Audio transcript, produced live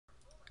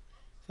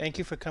Thank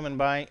you for coming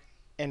by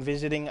and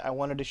visiting. I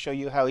wanted to show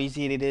you how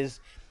easy it is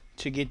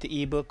to get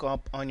the ebook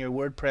up on your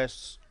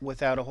WordPress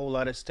without a whole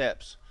lot of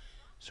steps.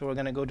 So we're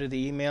going to go to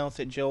the email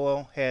that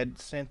Joel had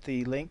sent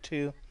the link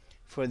to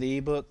for the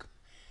ebook.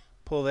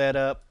 Pull that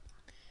up.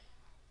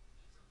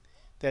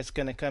 That's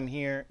going to come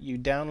here. You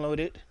download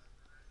it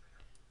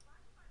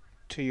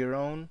to your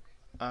own.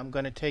 I'm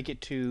going to take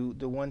it to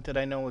the one that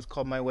I know is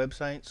called My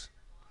Websites,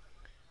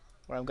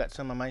 where I've got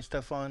some of my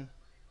stuff on.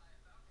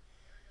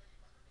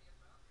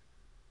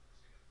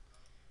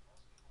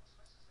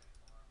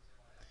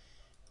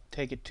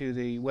 Take it to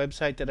the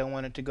website that I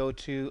want it to go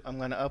to. I'm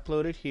going to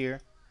upload it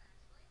here,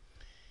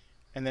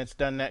 and that's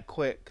done that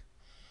quick.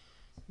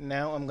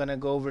 Now I'm going to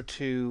go over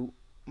to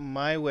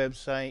my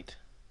website,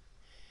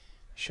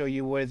 show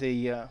you where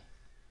the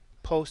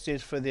post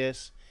is for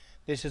this.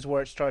 This is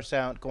where it starts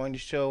out, going to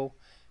show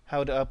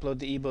how to upload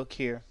the ebook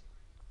here.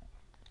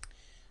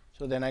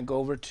 So then I go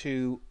over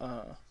to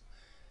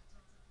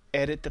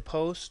edit the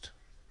post,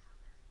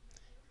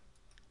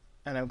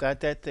 and I've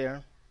got that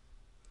there.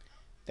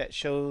 That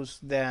shows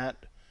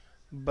that,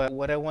 but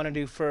what I want to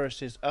do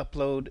first is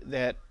upload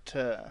that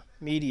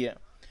media.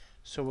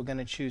 So we're going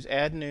to choose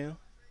add new. I'm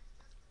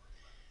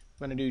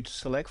going to do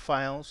select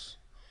files,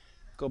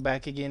 go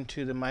back again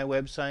to the my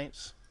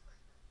websites,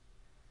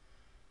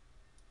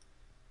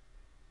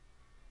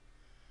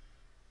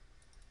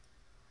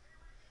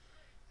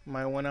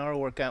 my 1 hour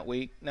workout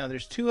week. Now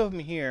there's two of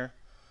them here.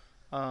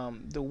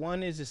 The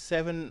one is the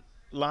 7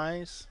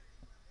 lies,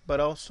 but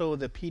also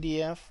the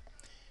PDF.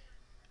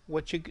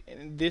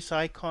 This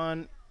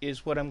icon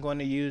is what I'm going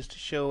to use to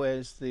show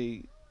as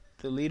the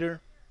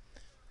leader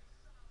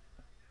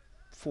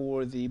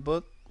for the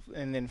book.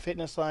 And then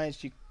fitness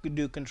lies, you could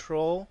do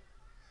control,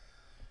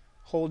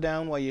 hold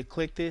down while you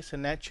click this,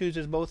 and that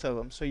chooses both of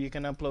them, so you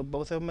can upload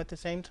both of them at the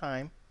same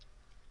time.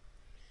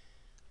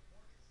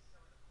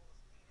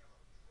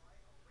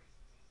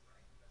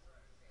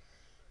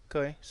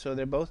 Okay, so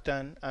they're both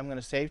done. I'm going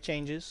to save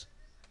changes.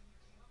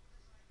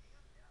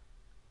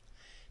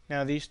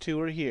 Now these two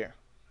are here.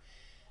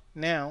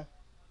 Now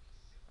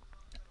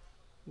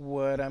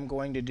what I'm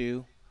going to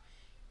do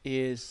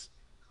is,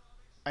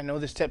 I know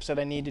the steps that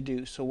I need to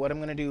do, so what I'm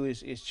going to do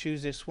is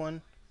choose this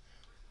one,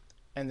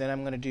 and then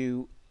I'm going to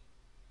do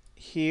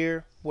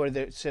here where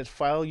it says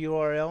file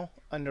URL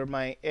under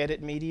my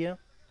edit media,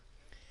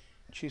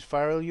 choose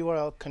file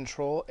URL,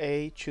 control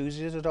A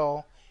chooses it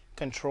all,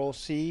 control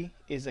C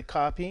is a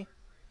copy.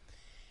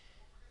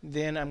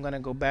 Then I'm going to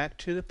go back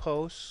to the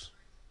posts,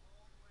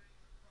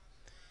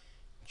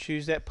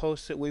 choose that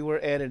post that we were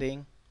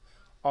editing,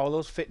 all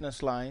those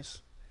fitness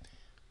lies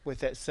with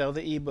that sell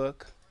the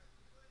ebook.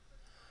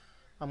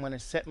 I'm going to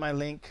set my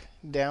link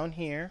down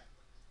here,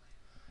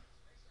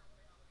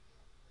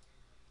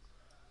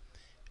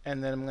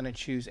 and then I'm going to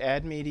choose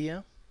add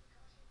media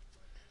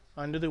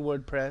under the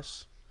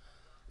WordPress,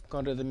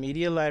 go to the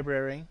media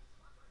library.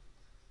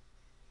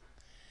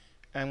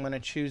 I'm going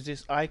to choose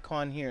this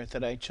icon here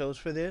that I chose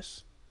for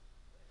this,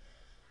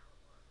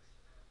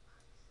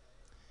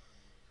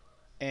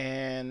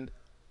 and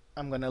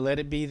I'm going to let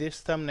it be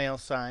this thumbnail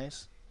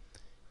size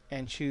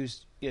and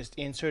choose just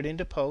insert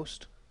into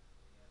post.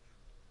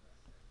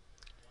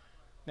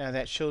 Now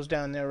that shows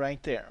down there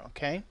right there.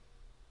 Okay,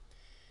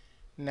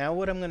 now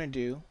what I'm going to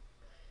do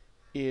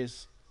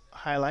is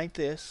highlight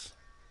this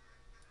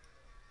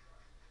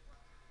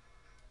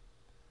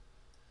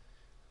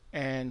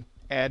and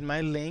add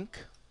my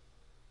link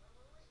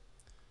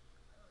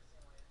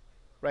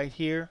right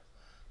here,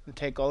 and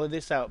take all of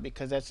this out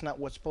because that's not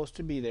what's supposed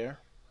to be there.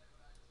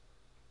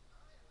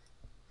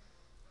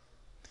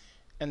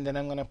 And then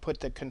I'm going to put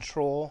the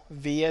control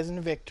V as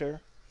in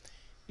Victor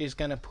is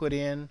going to put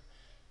in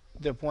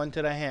the one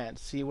that I had.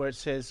 See where it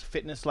says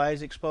fitness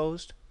lies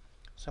exposed?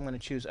 So I'm going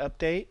to choose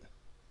update.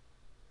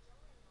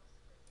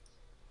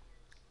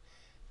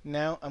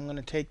 Now I'm going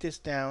to take this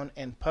down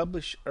and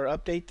publish or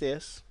update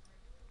this.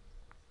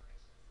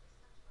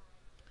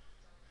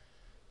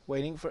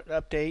 Waiting for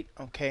an update.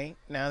 Okay,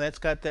 now that's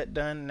got that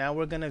done. Now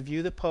we're going to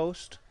view the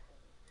post.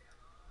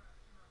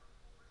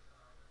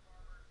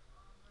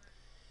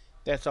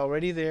 That's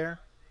already there.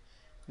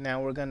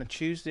 Now we're going to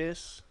choose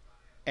this,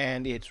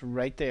 and it's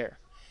right there.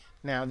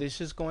 Now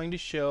this is going to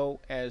show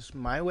as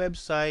my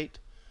website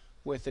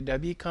with the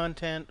W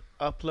content,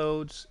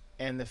 uploads,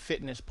 and the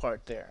fitness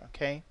part there.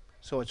 Okay,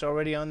 so it's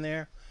already on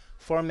there.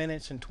 4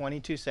 minutes and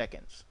 22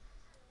 seconds.